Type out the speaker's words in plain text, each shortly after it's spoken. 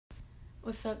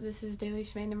What's up? This is Daily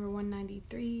Shmay number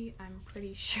 193. I'm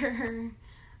pretty sure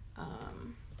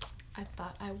I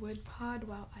thought I would pod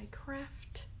while I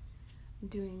craft. I'm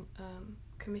doing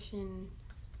commission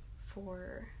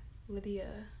for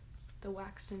Lydia the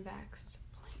Waxed and Vaxxed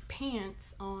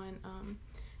pants on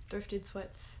Thrifted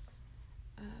Sweats.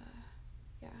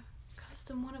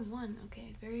 Custom 101.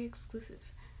 Okay, very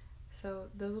exclusive. So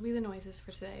those will be the noises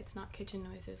for today. It's not kitchen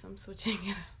noises. I'm switching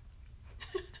it up.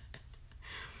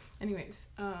 Anyways,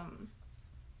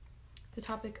 the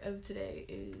topic of today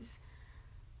is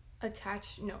it's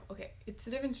the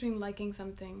difference between liking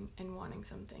something and wanting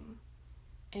something.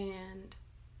 And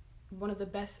one of the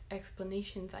best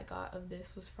explanations I got of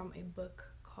this was from a book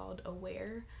called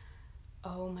Aware.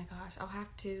 Oh my gosh, I'll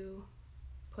have to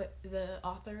put the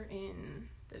author in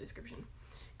the description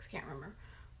because I can't remember.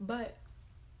 But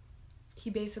he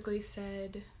basically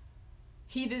said,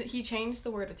 he changed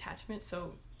the word attachment,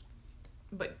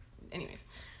 anyways,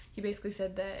 he basically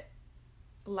said that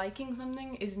liking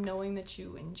something is knowing that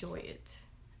you enjoy it,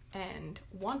 and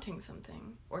wanting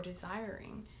something or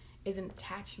desiring is an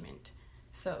attachment.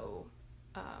 So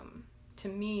to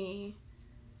me,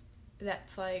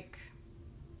 that's like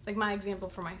my example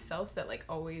for myself that like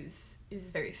always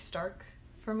is very stark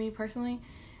for me personally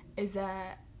is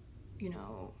that,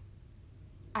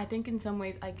 I think in some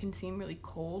ways I can seem really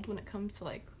cold when it comes to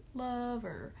like love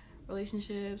or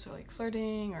relationships or like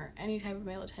flirting or any type of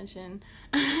male attention.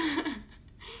 But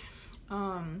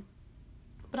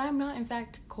I'm not in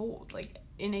fact cold. Like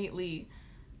innately,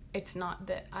 it's not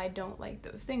that I don't like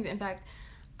those things. In fact,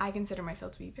 I consider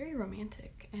myself to be very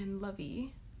romantic and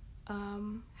lovey.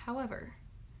 However,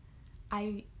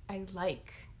 I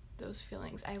like those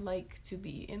feelings. I like to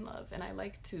be in love and I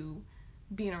like to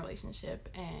be in a relationship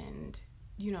and,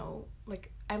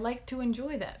 I like to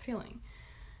enjoy that feeling.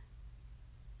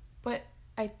 But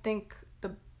I think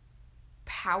the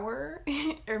power,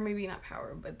 or maybe not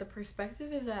power, but the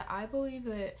perspective is that I believe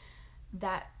that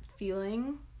that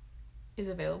feeling is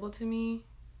available to me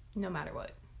no matter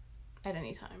what, at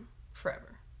any time,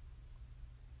 forever.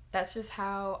 That's just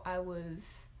how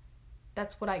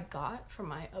that's what I got from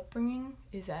my upbringing,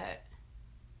 is that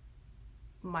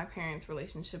my parents'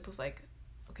 relationship was like,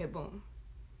 okay, boom.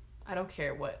 I don't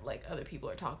care what like other people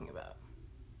are talking about.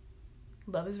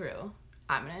 Love is real.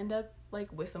 I'm gonna end up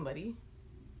like with somebody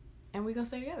and we gonna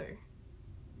stay together.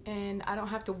 And I don't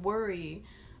have to worry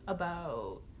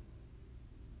about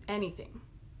anything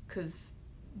because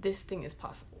this thing is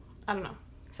possible. I don't know.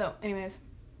 So anyways,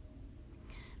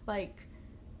 like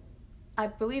I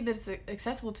believe that it's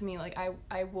accessible to me. Like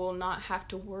I will not have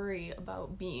to worry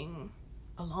about being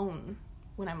alone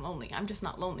when I'm lonely. I'm just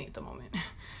not lonely at the moment.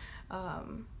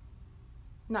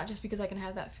 Not just because I can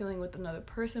have that feeling with another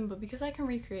person, but because I can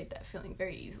recreate that feeling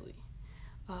very easily.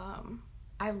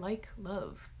 I like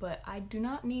love, but I do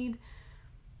not need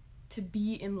to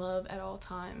be in love at all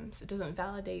times. It doesn't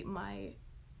validate my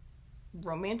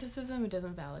romanticism. It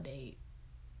doesn't validate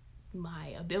my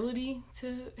ability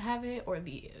to have it or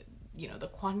the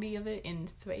quantity of it in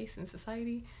space and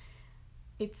society.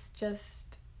 It's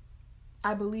just,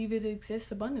 I believe it exists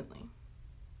abundantly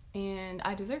and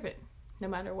I deserve it no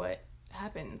matter what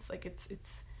happens. Like it's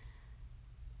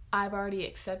I've already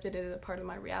accepted it as a part of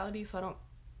my reality, so I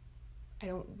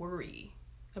don't worry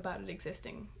about it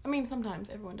existing. I mean, sometimes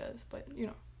everyone does, but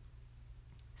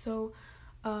so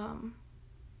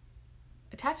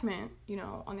attachment,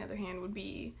 on the other hand, would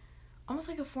be almost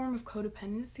like a form of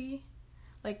codependency.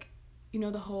 Like,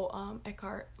 the whole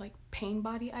Eckhart like pain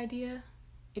body idea.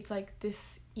 It's like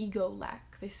this ego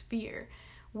lack, this fear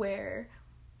where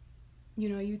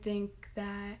you think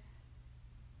that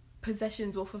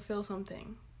possessions will fulfill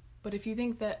something. But if you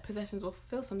think that possessions will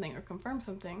fulfill something or confirm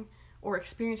something or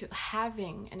experience it,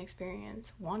 having an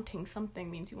experience, wanting something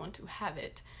means you want to have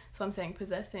it. So I'm saying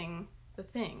possessing the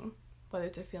thing, whether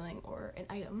it's a feeling or an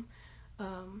item,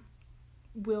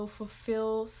 will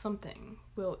fulfill something,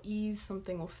 will ease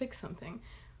something, will fix something,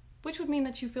 which would mean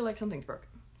that you feel like something's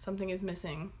broken, something is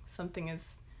missing, something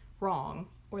is wrong,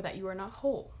 or that you are not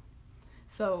whole.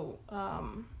 So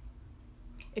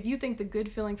if you think the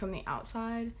good feeling from the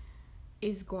outside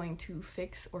is going to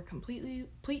fix or completely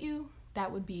complete you,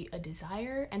 that would be a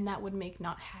desire, and that would make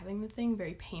not having the thing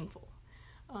very painful.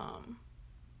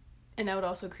 And that would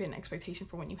also create an expectation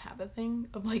for when you have a thing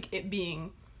of like it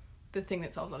being the thing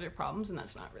that solves all your problems, and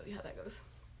that's not really how that goes.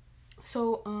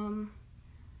 So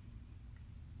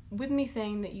with me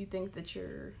saying that you think that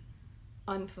you're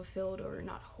unfulfilled or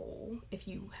not whole if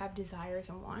you have desires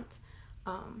and wants,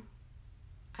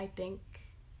 I think,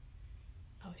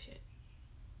 oh shit,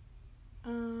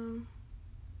 I'm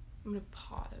gonna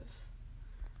pause.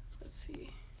 Let's see.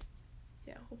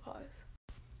 We'll pause.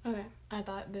 Okay, I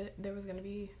thought that there was gonna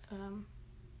be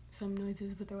some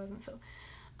noises, but there wasn't. So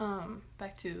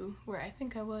back to where I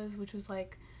think I was, which was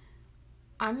like,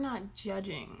 I'm not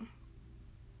judging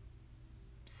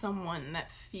someone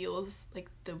that feels like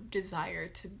the desire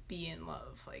to be in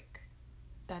love. Like,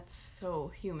 that's so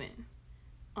human.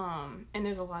 And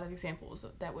there's a lot of examples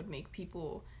that would make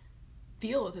people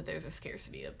feel that there's a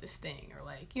scarcity of this thing, or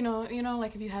like, you know,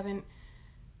 like if you haven't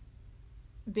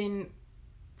been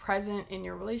present in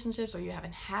your relationships, or you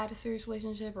haven't had a serious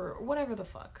relationship, or whatever the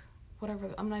fuck, whatever.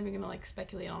 I'm not even gonna like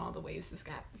speculate on all the ways this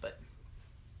got, but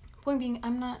point being,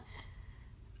 I'm not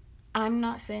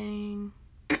saying,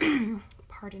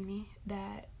 pardon me,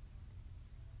 that,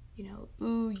 you know,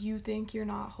 ooh, you think you're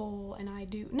not whole and I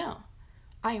do. No,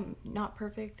 I am not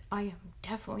perfect. I am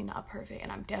definitely not perfect,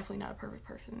 and I'm definitely not a perfect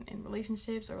person in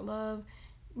relationships or love.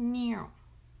 No.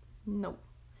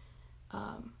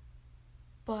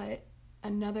 But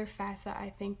another facet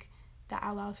I think that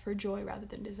allows for joy rather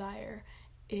than desire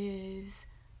is,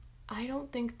 I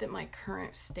don't think that my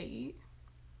current state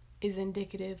is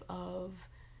indicative of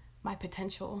my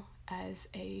potential as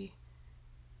a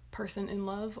person in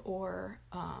love, or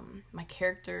my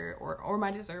character, or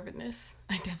my deservedness.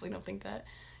 I definitely don't think that,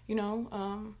 you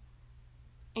know,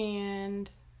 and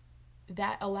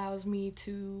that allows me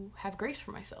to have grace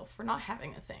for myself for not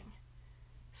having a thing.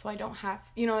 So I don't have,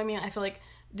 you know what I mean? I feel like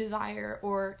desire,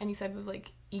 or any type of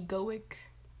like egoic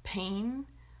pain,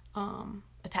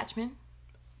 attachment,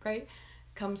 right,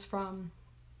 comes from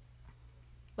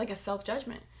like a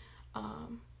self-judgment.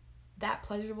 That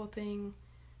pleasurable thing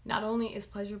not only is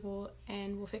pleasurable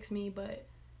and will fix me, but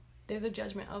there's a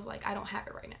judgment of like, I don't have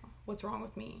it right now. What's wrong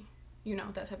with me? You know,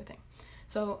 that type of thing.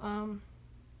 So,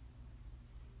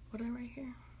 what did I write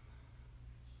here?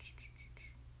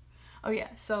 Oh yeah,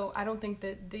 so I don't think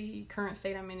that the current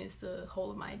state I'm in is the whole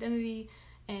of my identity.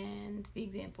 And the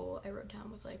example I wrote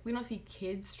down was like, we don't see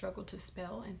kids struggle to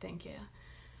spell and think, yeah,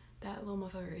 that little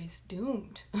motherfucker is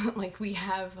doomed. Like, we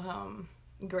have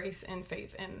grace and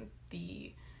faith and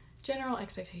the general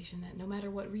expectation that no matter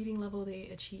what reading level they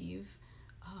achieve,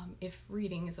 if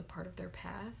reading is a part of their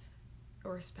path,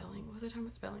 or spelling, what was I talking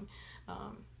about, spelling,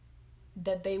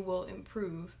 that they will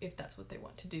improve if that's what they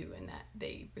want to do, and that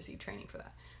they receive training for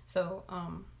that. So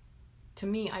to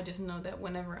me, I just know that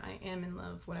whenever I am in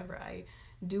love, whenever I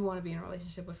do want to be in a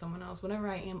relationship with someone else, whenever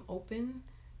I am open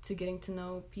to getting to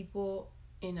know people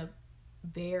in a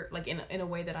in a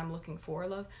way that I'm looking for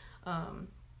love,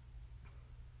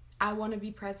 I want to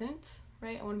be present,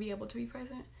 right? I want to be able to be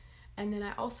present. And then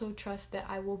I also trust that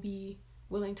I will be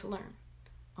willing to learn.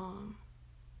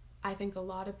 I think a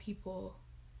lot of people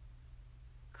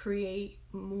create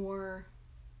more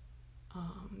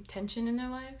tension in their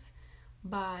lives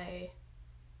by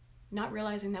not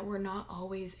realizing that we're not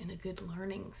always in a good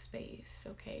learning space,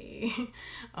 okay?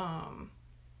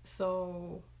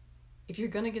 So if you're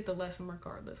gonna get the lesson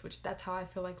regardless, which that's how I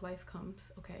feel like life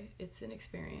comes, okay? It's an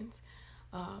experience.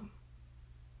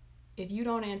 If you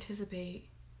don't anticipate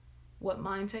what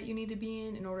mindset you need to be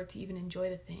in order to even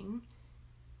enjoy the thing,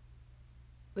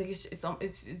 like,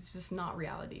 it's just not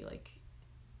reality. Like,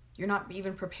 you're not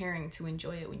even preparing to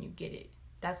enjoy it when you get it.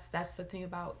 That's the thing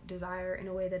about desire, in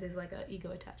a way that is like an ego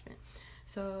attachment.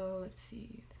 So let's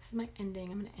see, this is my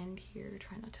ending. I'm gonna end here,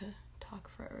 try not to talk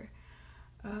forever.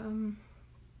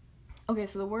 Okay,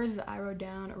 so the words that I wrote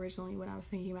down originally when I was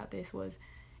thinking about this was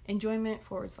enjoyment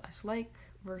 / like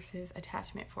versus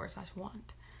attachment /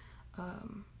 want.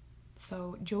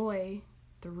 So joy,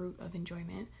 the root of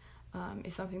enjoyment,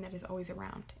 is something that is always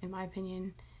around. In my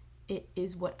opinion, it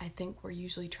is what I think we're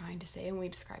usually trying to say when we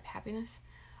describe happiness.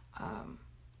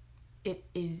 It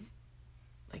is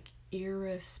like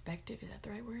irrespective, is that the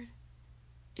right word?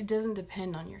 It doesn't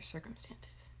depend on your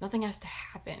circumstances. Nothing has to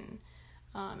happen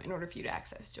in order for you to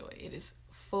access joy. It is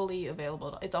fully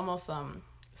available. It's almost,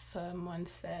 someone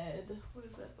said, what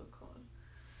is that book called?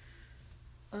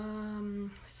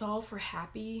 Solve for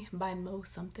Happy by Mo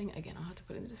something. Again, I'll have to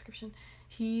put it in the description.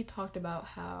 He talked about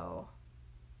how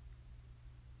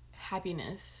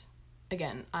happiness,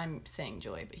 again, I'm saying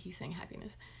joy, but he's saying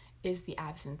happiness, is the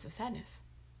absence of sadness.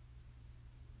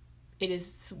 It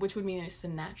is, which would mean it's the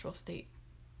natural state.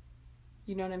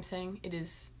 You know what I'm saying? It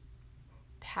is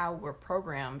how we're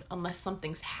programmed unless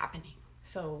something's happening.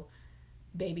 So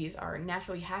babies are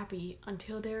naturally happy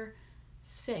until they're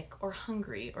sick or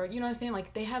hungry, or, you know what I'm saying?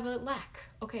 Like, they have a lack.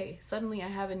 Okay, suddenly I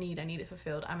have a need. I need it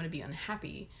fulfilled. I'm going to be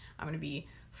unhappy. I'm going to be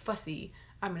fussy.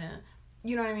 I'm going to,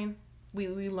 you know what I mean?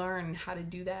 We learn how to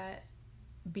do that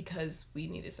because we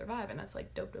need to survive. And that's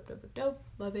like dope.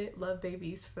 Love it. Love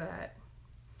babies for that.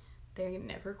 They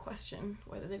never question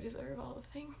whether they deserve all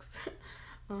the things.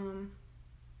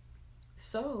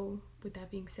 So with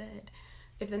that being said,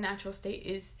 if the natural state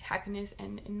is happiness,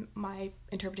 and in my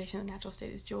interpretation the natural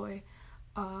state is joy,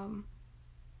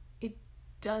 it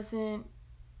doesn't,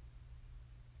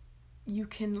 you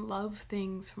can love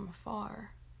things from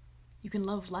afar. You can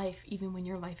love life even when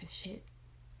your life is shit.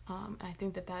 And I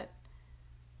think that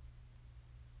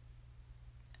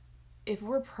if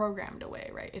we're programmed away,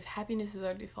 right, if happiness is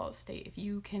our default state, if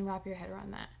you can wrap your head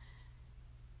around that,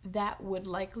 that would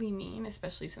likely mean,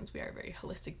 especially since we are very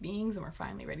holistic beings and we're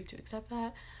finally ready to accept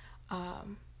that,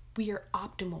 we are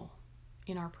optimal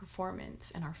in our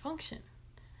performance and our function.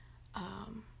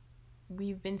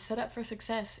 We've been set up for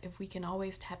success if we can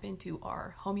always tap into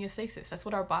our homeostasis. That's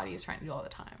what our body is trying to do all the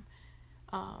time.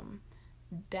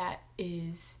 That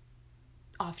is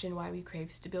often why we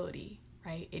crave stability,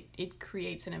 right? It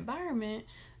creates an environment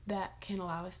that can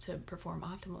allow us to perform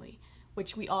optimally,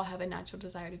 which we all have a natural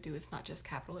desire to do. It's not just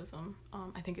capitalism.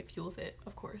 I think it fuels it,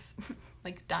 of course.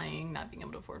 Like dying, not being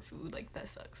able to afford food, like that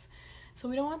sucks. So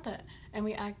we don't want that. And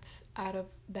we act out of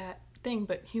that thing,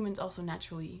 but humans also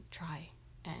naturally try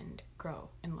and grow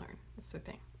and learn. That's the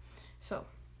thing. So,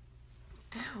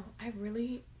 ow, I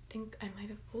really think I might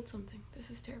have pulled something. This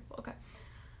is terrible. Okay.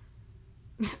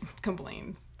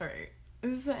 Complaints. All right.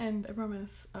 This is the end, I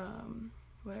promise.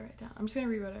 What I write down. I'm just going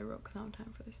to read what I wrote because I don't have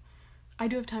time for this. I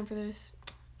do have time for this.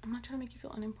 I'm not trying to make you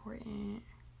feel unimportant.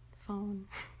 Phone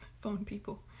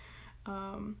people.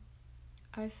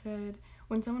 I said,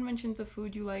 when someone mentions a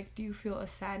food you like, do you feel a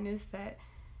sadness that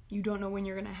you don't know when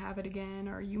you're gonna have it again,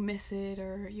 or you miss it,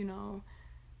 or, you know,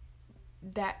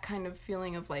 that kind of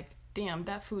feeling of like, damn,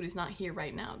 that food is not here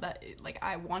right now, that like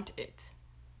I want it?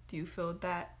 Do you feel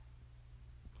that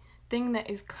thing that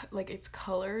is like it's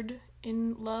colored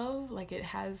in love, like it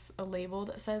has a label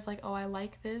that says like, oh, I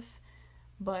like this,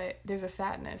 but there's a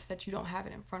sadness that you don't have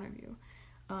it in front of you?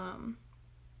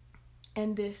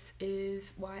 And this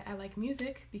is why I like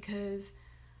music, because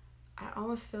I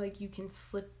almost feel like you can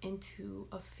slip into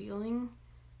a feeling,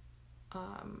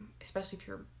 especially if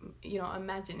your, you know,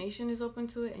 imagination is open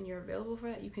to it and you're available for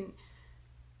that.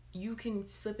 You can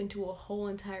slip into a whole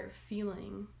entire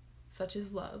feeling, such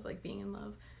as love, like being in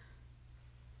love,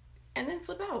 and then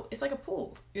slip out. It's like a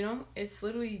pool, you know? It's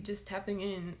literally just tapping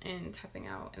in and tapping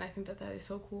out, and I think that is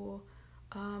so cool.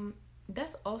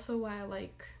 That's also why I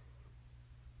like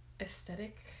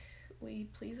aesthetically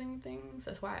pleasing things.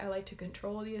 That's why I like to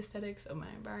control the aesthetics of my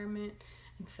environment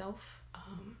and self.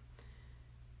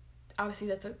 Obviously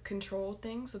that's a control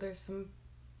thing, so there's some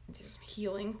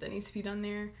healing that needs to be done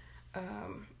there,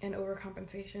 and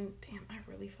overcompensation. Damn, I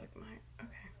really fucked my,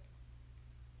 okay,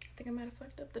 I think I might have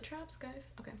fucked up the traps,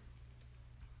 guys. Okay.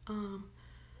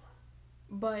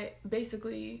 But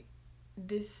basically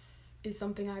this is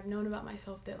something I've known about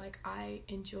myself, that like I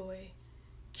enjoy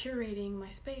curating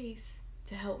my space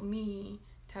to help me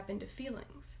tap into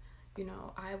feelings. You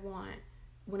know, I want,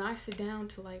 when I sit down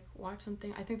to like watch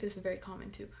something, I think this is very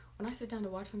common too. When I sit down to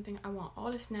watch something, I want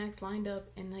all the snacks lined up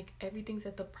and like everything's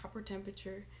at the proper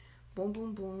temperature. Boom,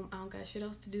 boom, boom. I don't got shit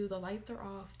else to do. The lights are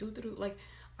off. Like,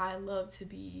 I love to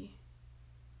be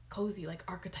cozy, like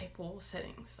archetypal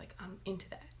settings. Like, I'm into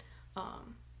that.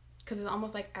 Because it's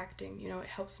almost like acting, you know, it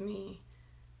helps me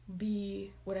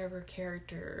be whatever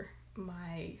character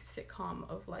my sitcom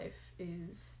of life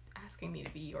is asking me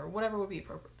to be, or whatever would be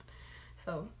appropriate.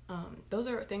 So those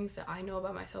are things that I know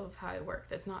about myself, of how I work.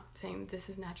 That's not saying this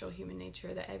is natural human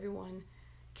nature, that everyone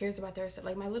cares about their set.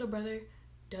 Like, my little brother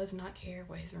does not care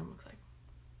what his room looks like.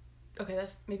 Okay,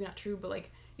 that's maybe not true, but like,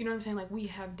 you know what I'm saying? Like, we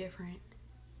have different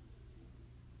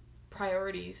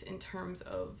priorities in terms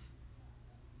of,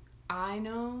 I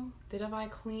know that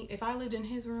if I lived in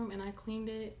his room and I cleaned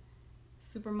it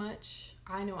super much,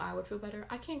 I know I would feel better.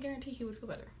 I can't guarantee he would feel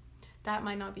better. That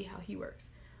might not be how he works.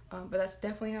 But that's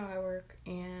definitely how I work.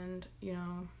 And, you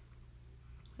know,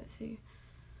 let's see.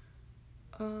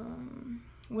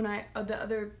 The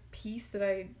other piece that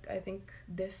I think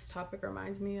this topic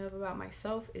reminds me of about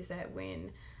myself is that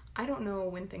when I don't know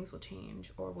when things will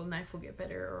change, or when life will get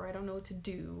better, or I don't know what to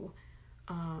do,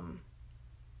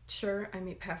 sure, I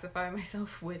may pacify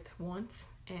myself with wants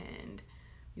and,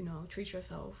 you know, treat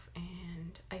yourself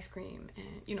and ice cream,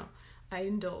 and, you know, I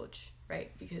indulge,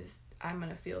 right? Because I'm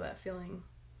gonna feel that feeling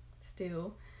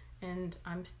still, and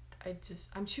I'm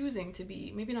choosing to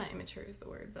be, maybe not immature is the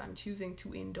word, but I'm choosing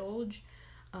to indulge,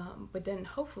 but then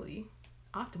hopefully,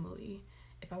 optimally,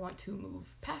 if I want to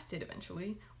move past it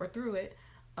eventually, or through it,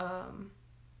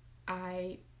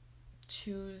 I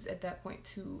choose at that point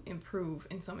to improve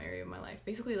in some area of my life,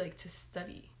 basically like to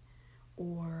study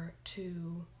or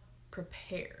to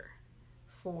prepare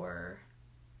for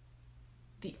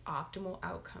the optimal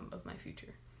outcome of my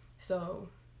future. So,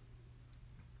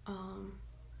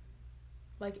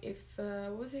 like if,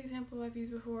 what was the example I've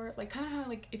used before? Like kind of how,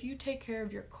 like if you take care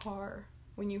of your car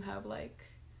when you have like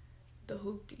the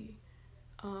hoopty,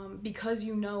 because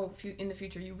you know in the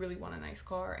future you really want a nice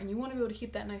car and you want to be able to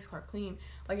keep that nice car clean.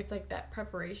 Like it's like that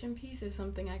preparation piece is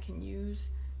something I can use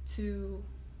to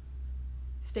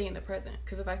stay in the present.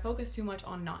 Because if I focus too much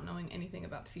on not knowing anything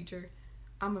about the future,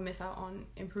 I'm gonna miss out on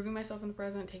improving myself in the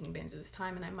present, taking advantage of this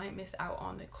time, and I might miss out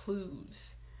on the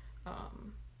clues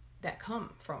that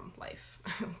come from life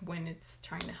when it's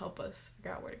trying to help us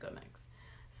figure out where to go next.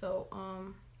 So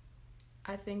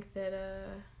I think that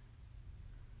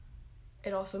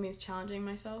it also means challenging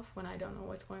myself when I don't know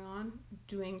what's going on,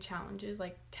 doing challenges,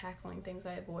 like tackling things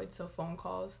I avoid, so phone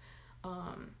calls,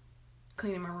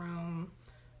 cleaning my room,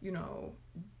 you know,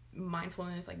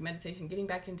 mindfulness, like meditation, getting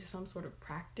back into some sort of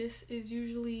practice is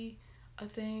usually a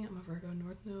thing. I'm a Virgo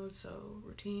North Node, so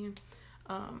routine.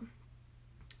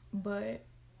 But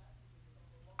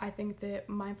I think that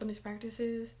mindfulness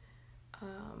practices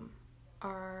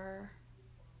are,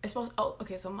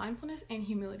 so mindfulness and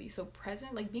humility. So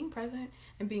present, like being present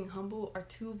and being humble are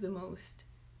two of the most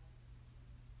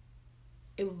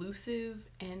elusive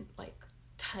and like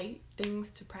tight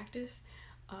things to practice,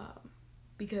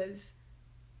 because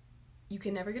you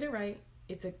can never get it right.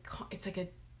 It's like a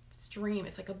stream.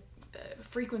 It's like a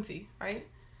frequency, right?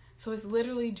 So it's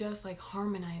literally just like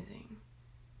harmonizing.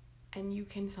 And you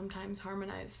can sometimes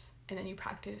harmonize and then you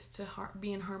practice to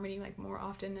be in harmony like more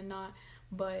often than not.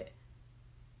 But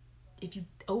if you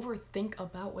overthink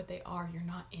about what they are, you're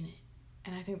not in it.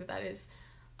 And I think that is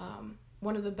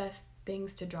one of the best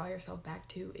things to draw yourself back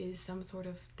to is some sort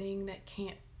of thing that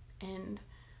can't end.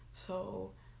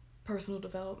 So personal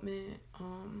development,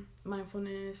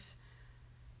 mindfulness,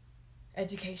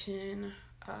 education,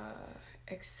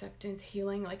 acceptance,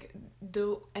 healing, like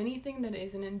anything that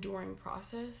is an enduring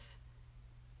process.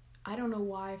 I don't know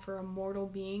why for a mortal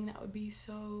being that would be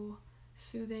so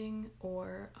soothing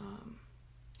or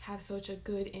have such a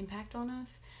good impact on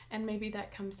us. And maybe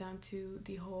that comes down to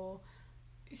the whole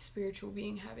spiritual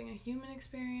being having a human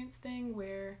experience thing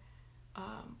where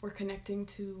we're connecting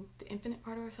to the infinite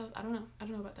part of ourselves. I don't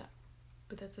know about that,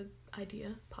 but that's an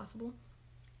idea, possible.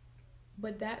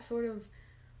 But that sort of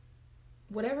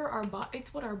whatever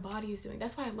it's what our body is doing.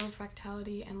 That's why I love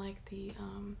fractality and like the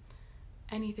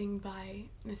anything by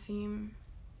Nassim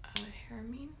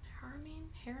Haramein.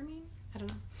 I don't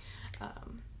know.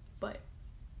 But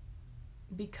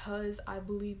because I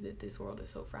believe that this world is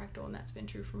so fractal, and that's been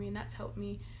true for me, and that's helped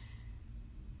me.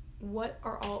 What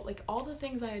are all the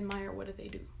things I admire, what do they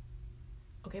do?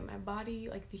 Okay, my body,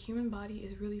 like the human body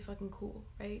is really fucking cool,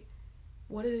 right?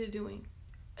 What is it doing?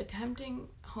 Attempting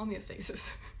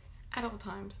homeostasis at all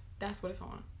times. That's what it's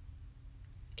on.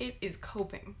 It is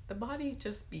coping. The body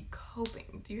just be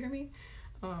coping. Do you hear me?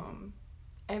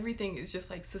 Everything is just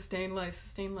like sustain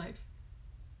life,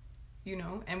 you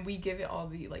know, and we give it all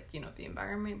the, like, you know, the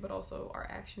environment, but also our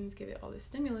actions give it all the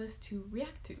stimulus to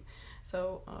react to.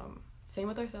 So same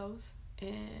with ourselves,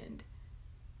 and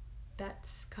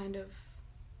that's kind of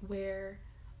where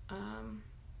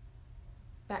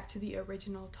back to the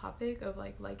original topic of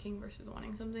like liking versus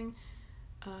wanting something.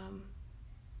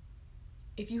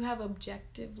 If you have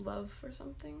objective love for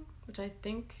something, which I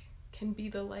think can be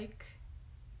the like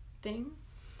thing,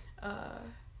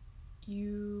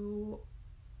 you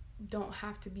don't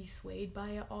have to be swayed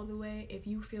by it all the way. If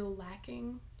you feel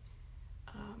lacking,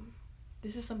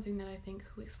 this is something that I think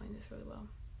who explained this really well,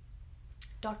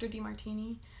 Dr.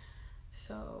 DeMartini.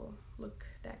 So look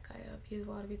that guy up. He has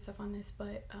a lot of good stuff on this,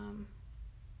 but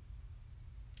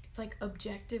it's like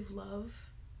objective love,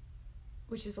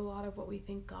 which is a lot of what we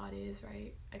think God is,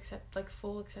 right? Except like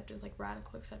full acceptance, like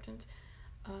radical acceptance,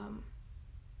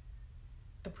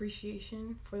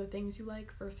 appreciation for the things you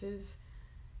like versus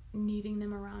needing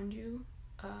them around you.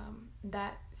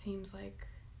 That seems like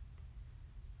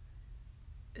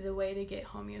the way to get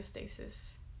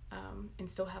homeostasis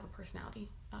and still have a personality.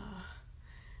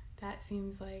 That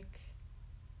seems like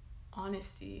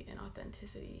honesty and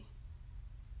authenticity.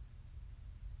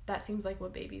 That seems like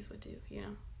what babies would do, you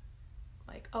know?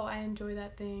 Like, oh, I enjoy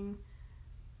that thing.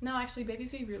 No, actually,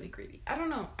 babies be really greedy. I don't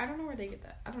know where they get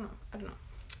that. I don't know.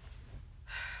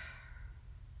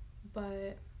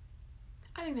 But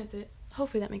I think that's it.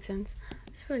 Hopefully that makes sense. I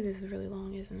just feel like this is really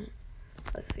long, isn't it?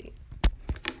 Let's see.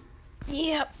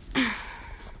 Yep.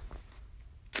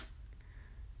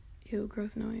 Ew,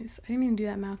 gross noise. I didn't mean to do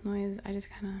that mouth noise. I just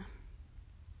kind of...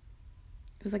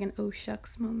 It was like an oh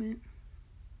shucks moment.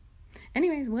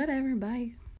 Anyways, whatever. Bye.